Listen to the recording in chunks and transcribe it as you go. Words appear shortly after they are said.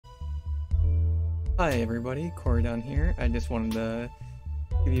Hi everybody, Corey down here. I just wanted to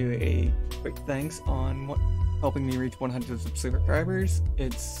give you a quick thanks on helping me reach 100 subscribers.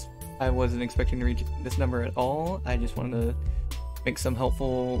 I wasn't expecting to reach this number at all. I just wanted to make some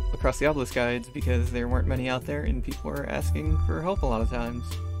helpful Across the Obelisk guides because there weren't many out there and people were asking for help a lot of times.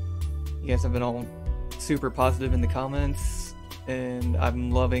 You guys have been all super positive in the comments, and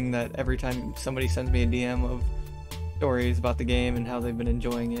I'm loving that every time somebody sends me a DM of stories about the game and how they've been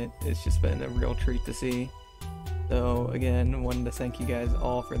enjoying it. It's just been a real treat to see. So again, wanted to thank you guys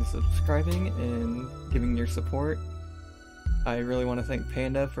all for the subscribing and giving your support. I really want to thank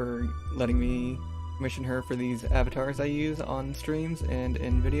Panda for letting me commission her for these avatars I use on streams and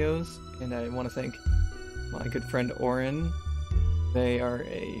in videos, and I want to thank my good friend Oren. They are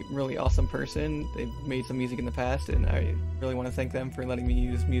a really awesome person. They've made some music in the past, and I really want to thank them for letting me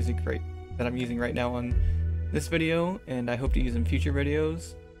use music that I'm using right now on this video, and I hope to use in future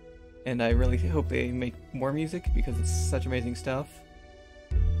videos. And I really hope they make more music because it's such amazing stuff.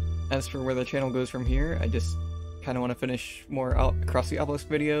 As for where the channel goes from here, I just kind of want to finish more Across the Obelisk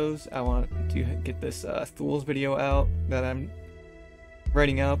videos. I want to get this Thule video out that I'm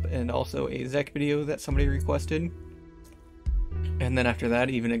writing up, and also a Zek video that somebody requested. And then after that,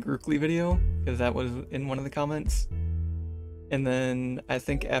 even a Grookly video, because that was in one of the comments. And then I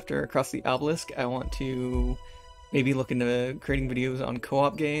think after Across the Obelisk, I want to maybe look into creating videos on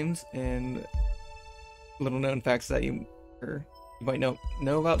co-op games and little known facts that you might know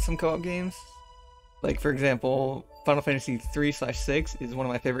about some co-op games. Like, for example, Final Fantasy 3/6 is one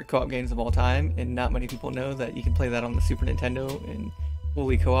of my favorite co-op games of all time, and not many people know that you can play that on the Super Nintendo and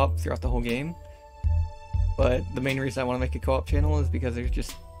fully co-op throughout the whole game. But the main reason I want to make a co-op channel is because there's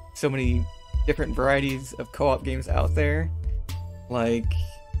just so many different varieties of co-op games out there.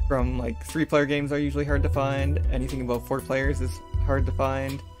 From 3-player games are usually hard to find, anything above 4 players is hard to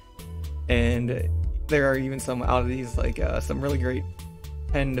find, and there are even some oddities some really great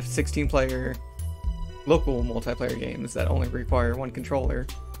 10 to 16 player local multiplayer games that only require one controller.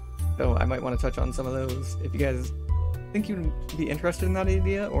 So I might want to touch on some of those. If you guys think you'd be interested in that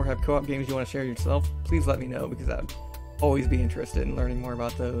idea or have co-op games you want to share yourself, please let me know, because I'd always be interested in learning more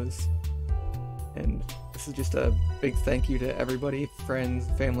about those. And this is just a big thank you to everybody, friends,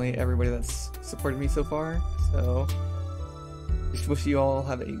 family, everybody that's supported me so far. So, just wish you all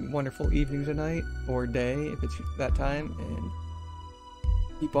have a wonderful evening tonight, or day if it's that time, and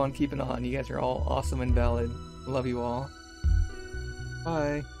keep on keeping on. You guys are all awesome and valid. Love you all.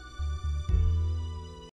 Bye.